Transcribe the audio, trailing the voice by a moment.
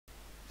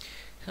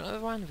Hello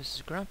everyone, this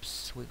is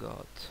Grabz. We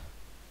got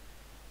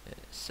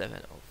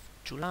 7th of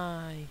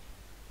July,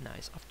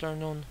 nice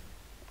afternoon,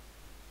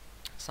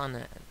 sun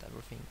and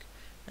everything,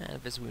 and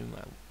this will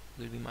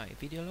be my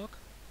video log.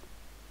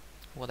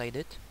 What I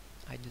did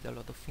a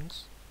lot of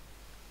things.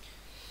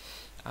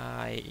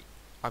 I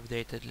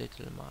updated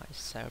little my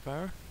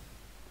server.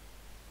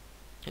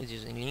 It's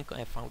using link.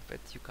 I found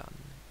that you can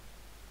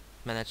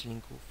manage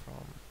link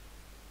from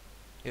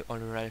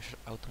already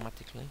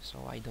automatically,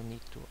 so I don't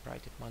need to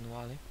write it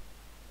manually.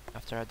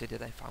 After I did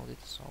it, I found it,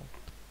 so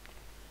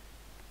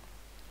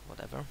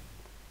whatever.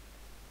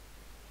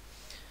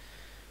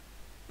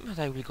 But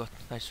I will got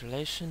nice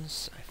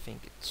relations. I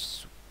think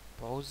it's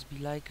supposed to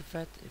be like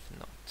that. If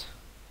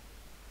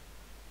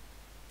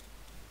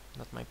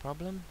not my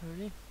problem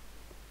really.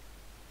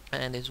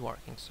 And it's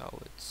working, so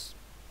let's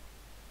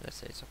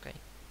say it's okay.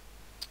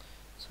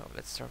 So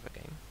let's start the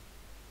game.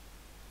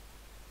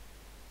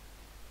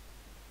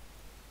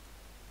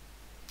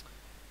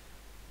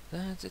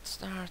 Let's it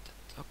start.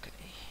 Okay.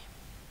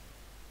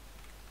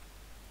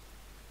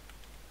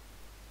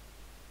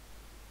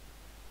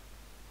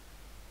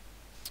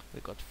 We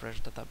got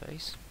fresh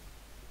database.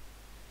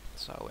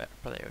 So we're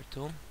player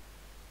 2.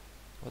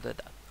 What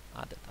did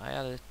I added? I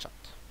added chat.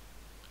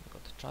 We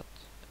got the chat.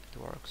 It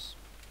works.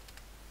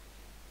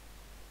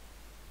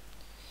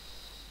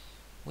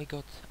 We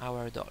got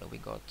our doll. We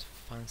got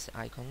fancy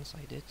icons.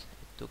 I did.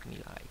 It took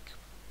me like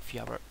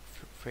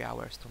 3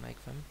 hours to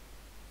make them.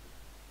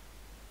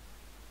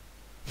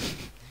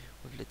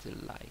 With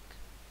little like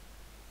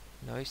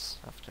noise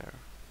after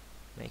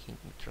making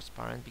it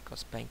transparent,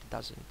 because Paint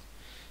doesn't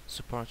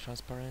support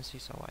transparency,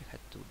 so I had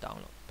to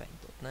download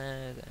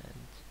paint.net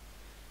and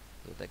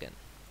do it again.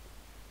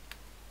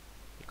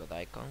 We got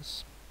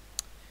icons.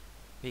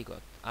 We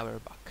got our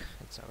back.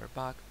 It's our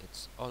back.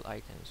 It's all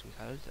items we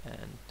held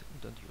and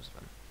we don't use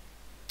them.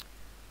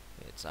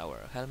 It's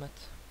our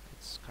helmet.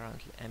 It's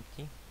currently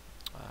empty.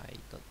 I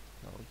don't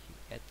know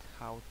yet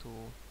how to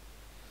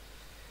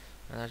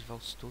manage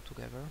those two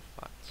together,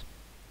 but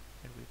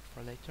I'll leave it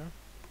for later.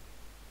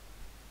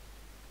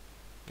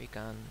 We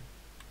can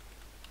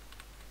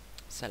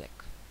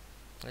select.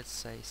 Let's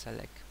say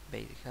select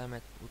basic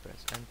helmet. We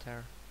press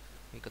enter.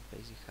 We got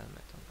basic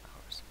helmet on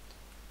our set.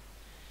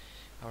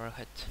 Our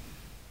head.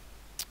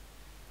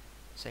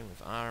 Same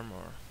with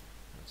armor.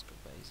 Let's go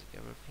basic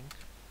everything.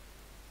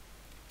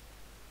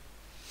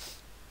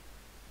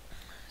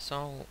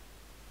 So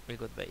we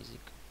got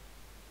basic.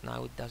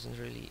 Now it doesn't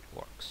really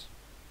works.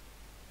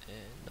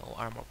 No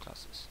armor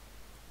classes.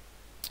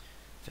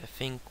 The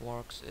thing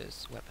works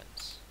is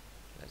weapons.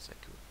 Let's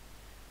equip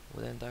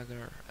wooden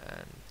dagger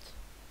and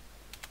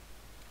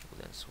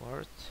wooden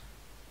sword.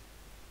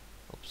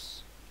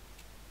 Oops.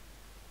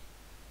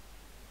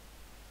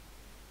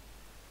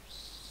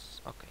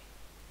 Okay.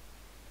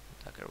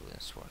 Dagger, wooden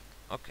sword.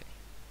 Okay.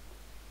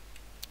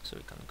 So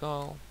we can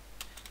go.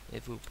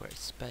 If we press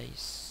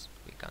space,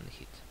 we can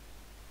hit.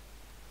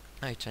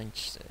 I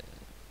changed the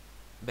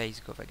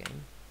basic of the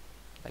game,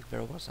 like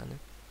there wasn't.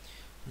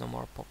 No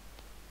more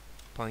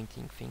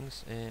pointing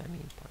things.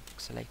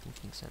 Selecting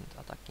things and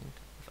attacking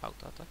without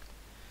attack.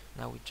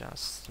 Now we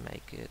just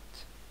make it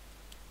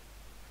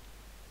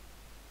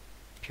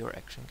pure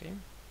action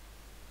game.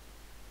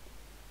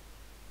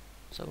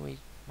 So we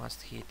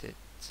must hit it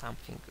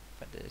something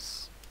that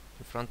is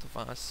in front of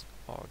us,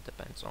 or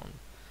depends on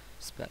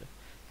spell.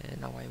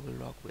 And now I will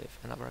log with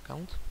another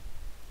account.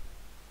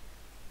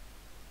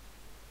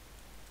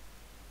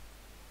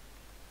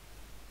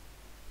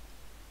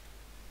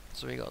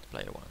 So we got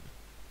player 1.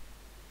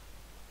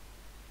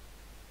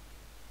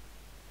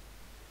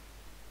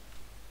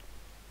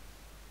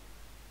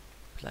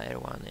 Player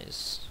 1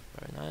 is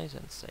very nice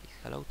and say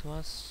hello to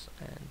us,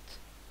 and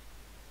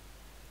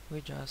we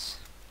just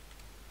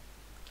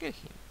kill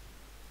him.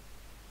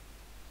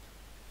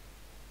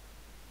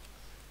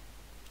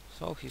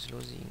 So he's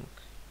losing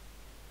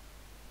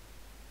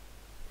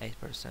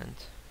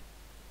 8%.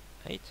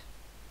 8?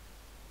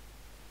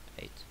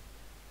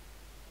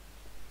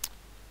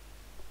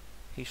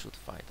 He should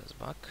fight us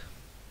back.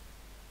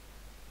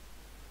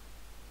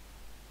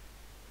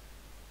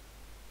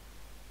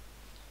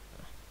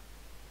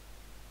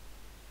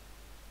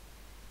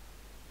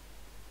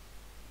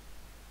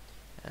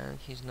 And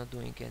he's not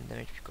doing any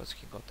damage because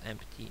he got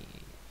empty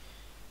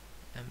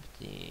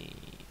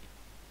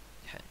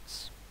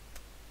hands.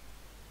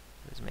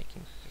 He's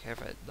making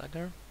have a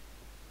dagger,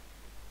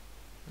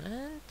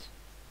 and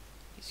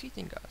he's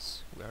hitting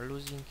us. We are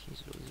losing,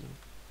 he's losing,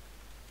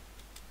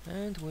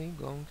 and we're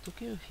going to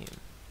kill him.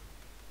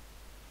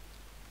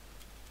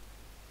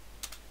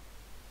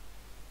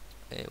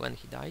 When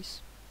he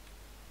dies,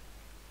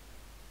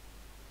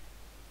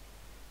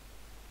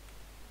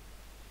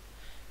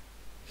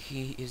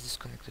 he is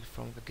disconnected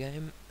from the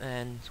game,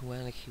 and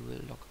when he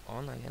will log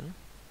on again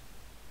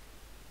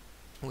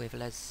with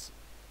less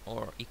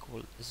or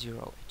equal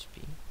 0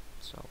 HP,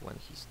 so when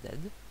he's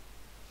dead,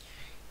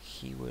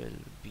 he will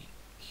be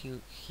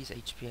his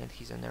HP and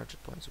his energy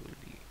points will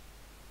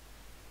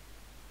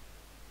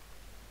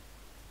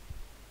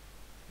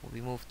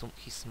be moved to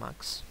his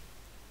max,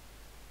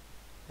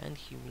 and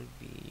he will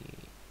be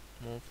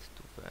moved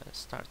to the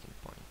starting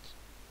point,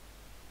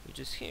 which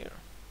is here,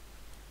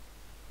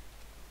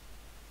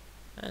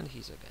 and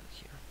he's again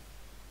here.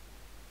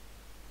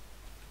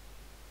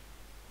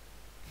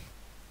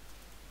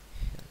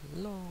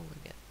 Hello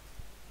again.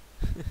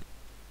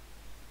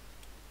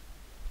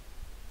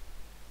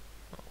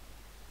 Oh,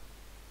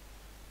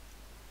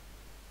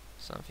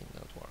 something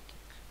not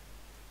working.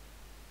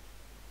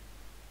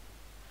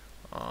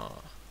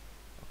 Ah,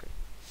 okay.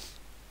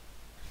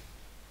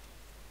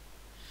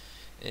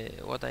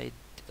 What I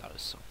did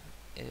also,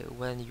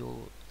 when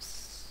you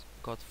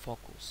got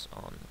focus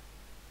on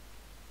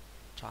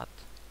chat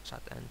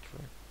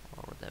entry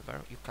or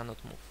whatever, you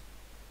cannot move.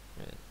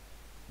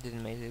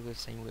 Didn't make it the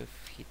same with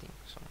hitting,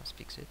 so must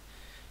fix it.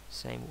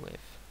 Same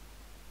with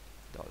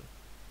doll.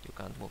 You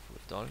can't move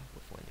with doll.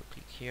 When you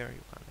click here,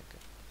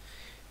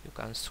 you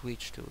can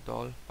switch to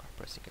doll by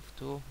pressing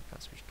F2. You can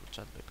switch to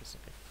chat by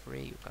pressing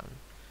F3. You can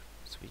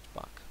switch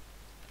back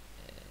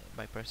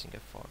by pressing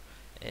F4.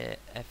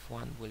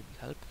 F1 will be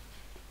help.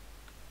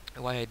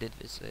 Why I did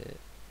this?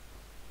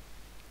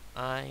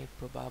 I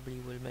probably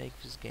will make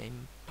this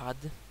game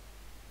pad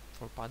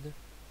for pad.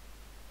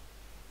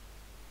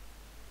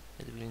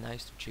 It will be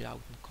nice to chill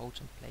out and coach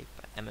and play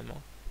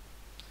MMO.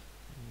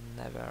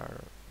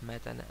 Never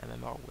met an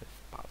MMO with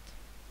pad.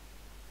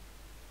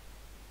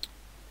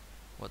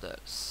 What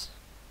else?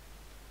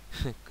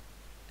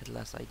 At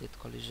last I did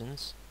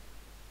collisions.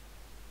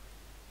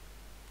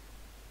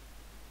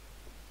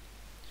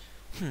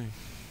 In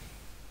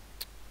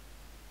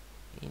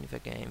the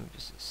game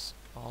this is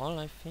all,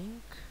 I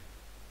think.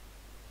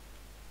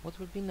 What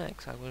will be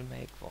next? I will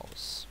make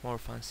those more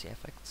fancy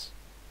effects,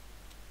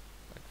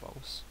 like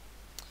those.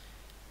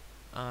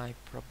 I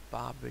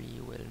probably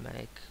will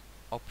make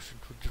option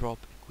to drop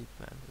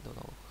equipment. I don't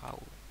know how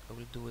I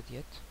will do it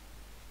yet.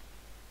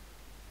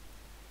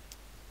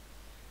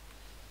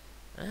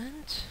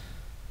 And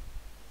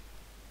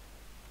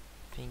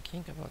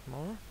thinking about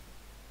more.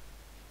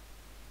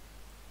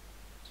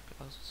 Let's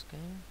close this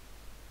game.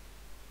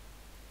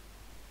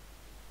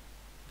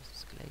 This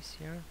is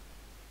Glacier.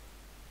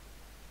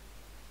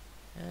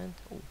 And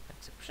oh,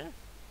 exception.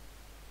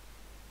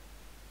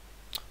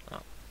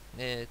 Oh,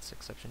 it's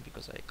exception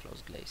because I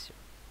closed Glacier.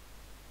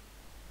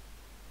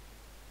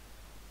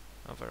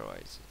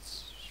 Otherwise,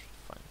 it's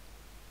fine.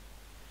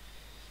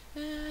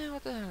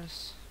 What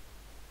else?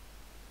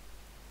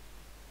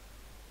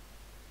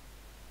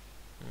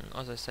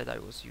 As I said, I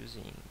was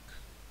using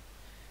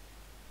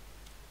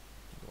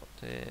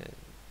what?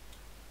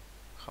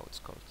 How it's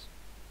called?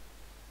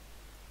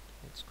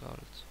 It's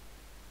called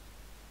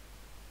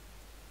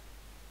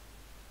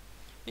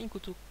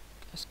Pinku to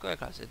SQL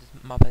class. It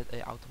mapped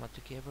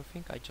automatically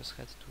everything. I just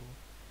had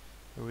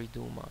to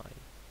redo my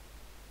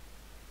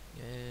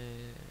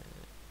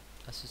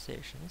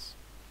associations,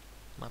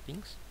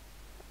 mappings.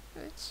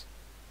 It's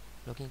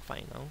looking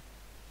fine now.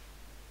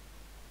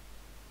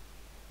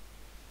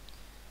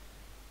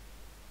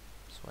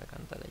 So I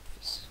can delete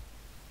this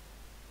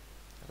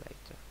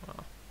later.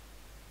 Oh.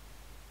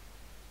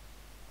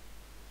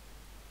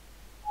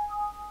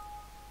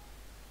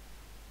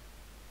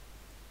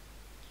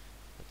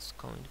 Let's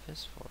count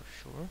this for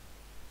sure.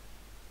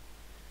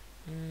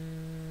 No,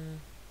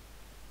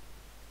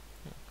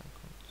 I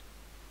can't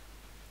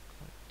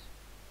count.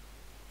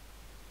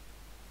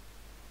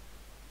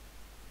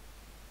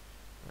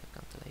 I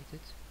can't delete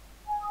it.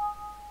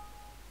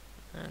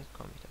 And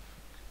commit everything.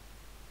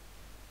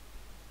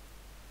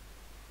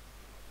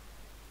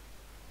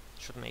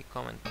 Should make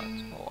comment, but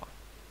oh.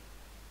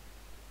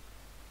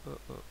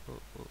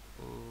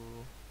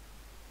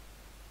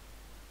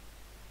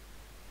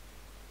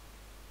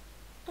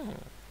 Oh.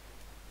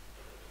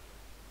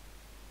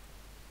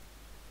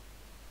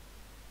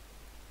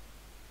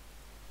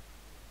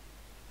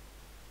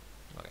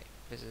 Okay,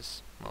 this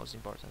is most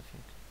important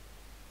thing.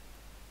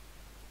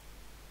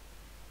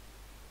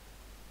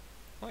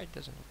 Why it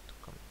doesn't want to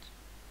comment?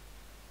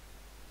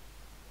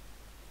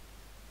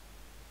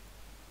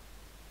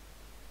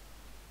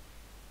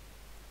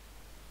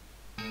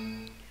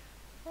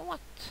 What?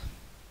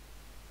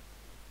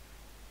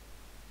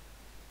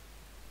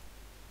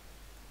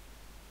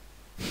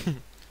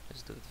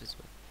 Let's do it this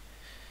way.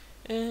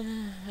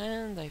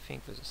 And I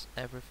think this is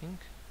everything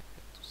I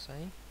have to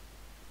say.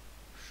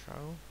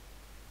 Show.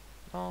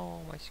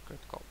 Oh, my secret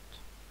code.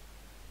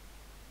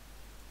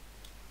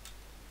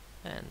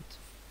 And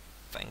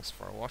thanks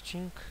for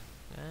watching,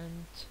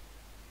 and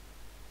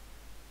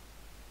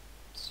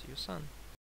see you soon.